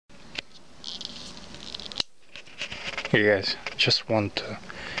Hey guys, just want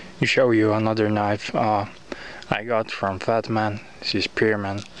to show you another knife I got from Fatman, his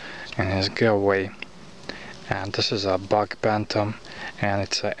Spearman, in his giveaway. And this is a buck Bantam, and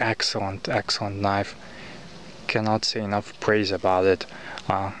it's an excellent knife. Cannot say enough praise about it.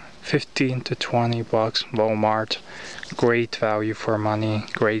 15 to 20 bucks, Walmart. Great value for money,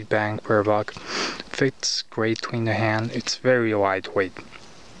 great bang per buck. Fits greatly in the hand. It's very lightweight.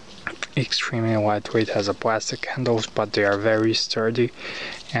 Extremely lightweight, has a plastic handles, but they are very sturdy,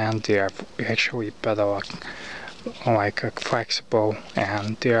 and they are actually better like flexible,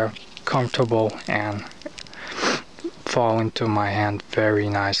 and they are comfortable and fall into my hand very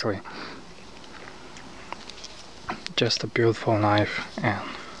nicely. Just a beautiful knife, and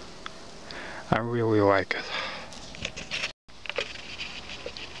I really like it.